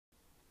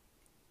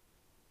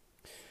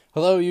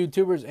Hello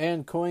YouTubers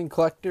and coin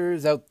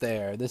collectors out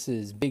there. This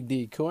is Big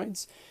D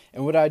Coins,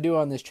 and what I do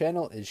on this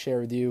channel is share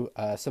with you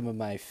some of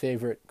my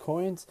favorite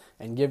coins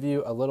and give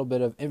you a little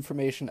bit of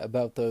information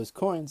about those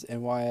coins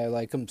and why I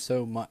like them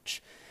so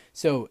much.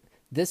 So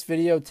this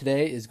video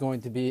today is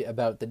going to be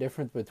about the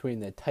difference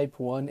between the Type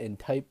 1 and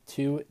Type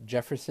 2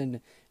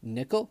 Jefferson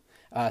Nickel,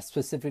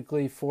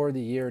 specifically for the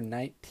year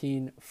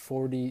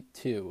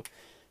 1942.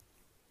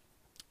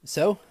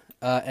 So,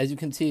 as you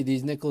can see,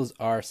 these nickels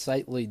are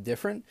slightly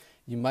different.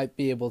 You might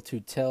be able to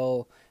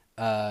tell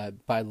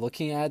by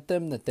looking at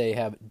them that they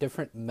have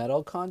different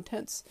metal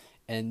contents,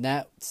 and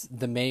that's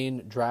the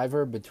main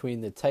driver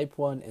between the Type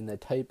 1 and the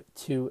Type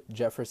 2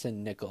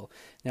 Jefferson Nickel.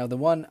 Now, the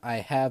one I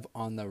have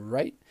on the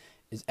right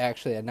is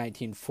actually a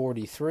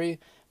 1943,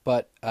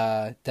 but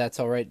that's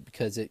all right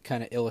because it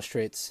kind of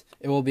illustrates,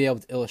 it will be able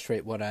to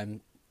illustrate what I'm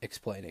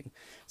explaining.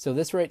 So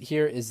this right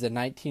here is the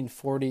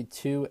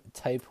 1942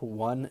 Type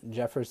 1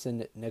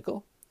 Jefferson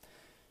Nickel.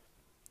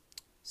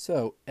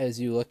 So as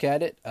you look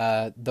at it,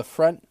 the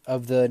front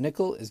of the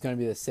nickel is going to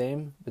be the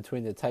same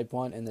between the Type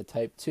 1 and the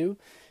Type 2.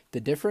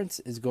 The difference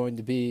is going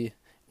to be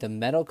the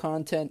metal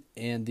content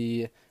and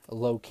the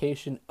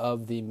location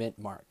of the mint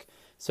mark.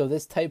 So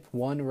this Type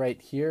 1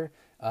 right here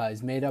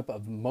is made up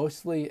of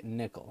mostly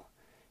nickel.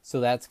 So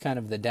that's kind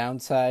of the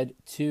downside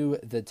to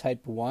the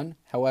Type 1.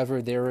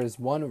 However, there is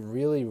one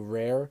really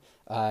rare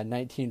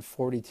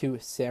 1942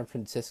 San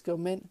Francisco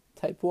mint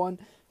Type 1.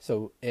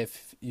 So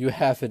if you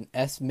have an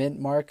S mint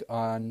mark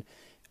on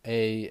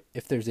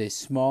if there's a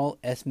small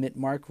S mint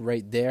mark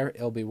right there,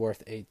 it'll be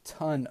worth a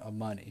ton of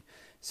money.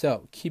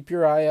 So keep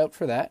your eye out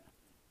for that.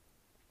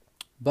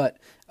 But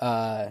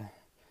the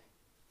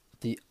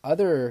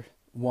other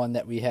one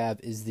that we have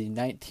is the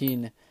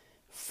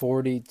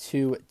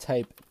 1942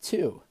 Type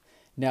 2.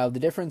 Now, the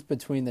difference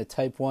between the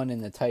Type 1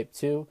 and the Type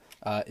 2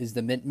 is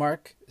the mint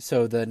mark.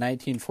 So the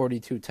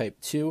 1942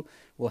 Type 2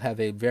 will have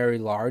a very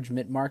large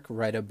mint mark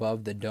right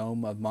above the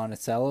dome of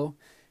Monticello,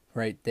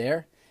 right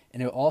there.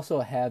 And it will also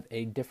have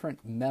a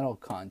different metal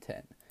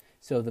content.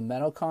 So the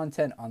metal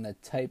content on the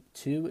Type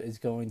 2 is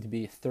going to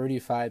be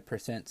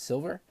 35%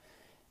 silver.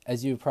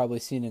 As you've probably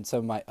seen in some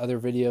of my other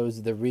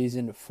videos, the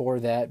reason for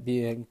that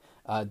being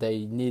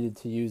they needed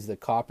to use the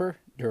copper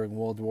during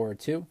World War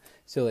II.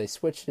 So they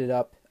switched it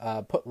up,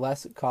 put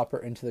less copper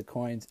into the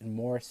coins and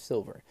more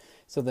silver.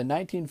 So the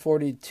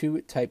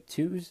 1942 Type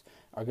 2s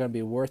are going to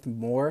be worth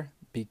more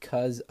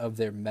because of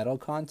their metal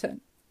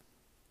content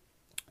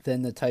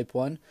than the Type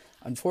 1.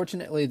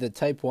 Unfortunately, the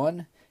Type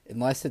 1,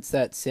 unless it's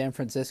that San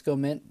Francisco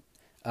mint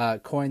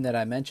coin that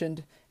I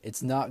mentioned,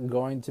 it's not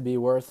going to be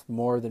worth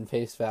more than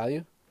face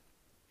value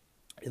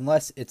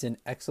unless it's in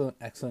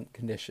excellent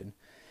condition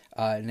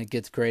and it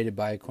gets graded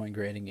by a coin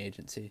grading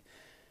agency.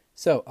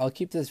 So I'll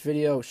keep this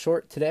video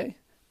short today,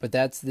 but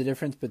that's the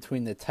difference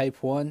between the Type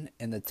 1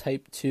 and the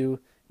Type 2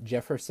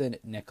 Jefferson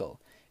Nickel.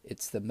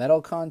 It's the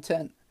metal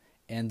content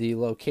and the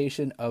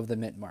location of the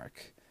mint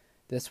mark.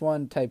 This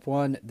one, Type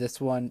 1,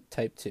 this one,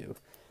 Type 2.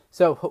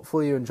 So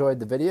hopefully you enjoyed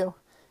the video.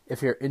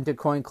 If you're into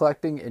coin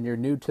collecting and you're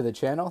new to the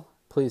channel,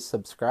 please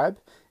subscribe.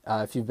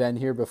 If you've been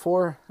here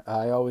before,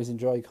 I always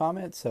enjoy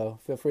comments, so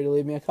feel free to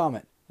leave me a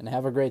comment. And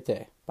have a great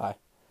day. Bye.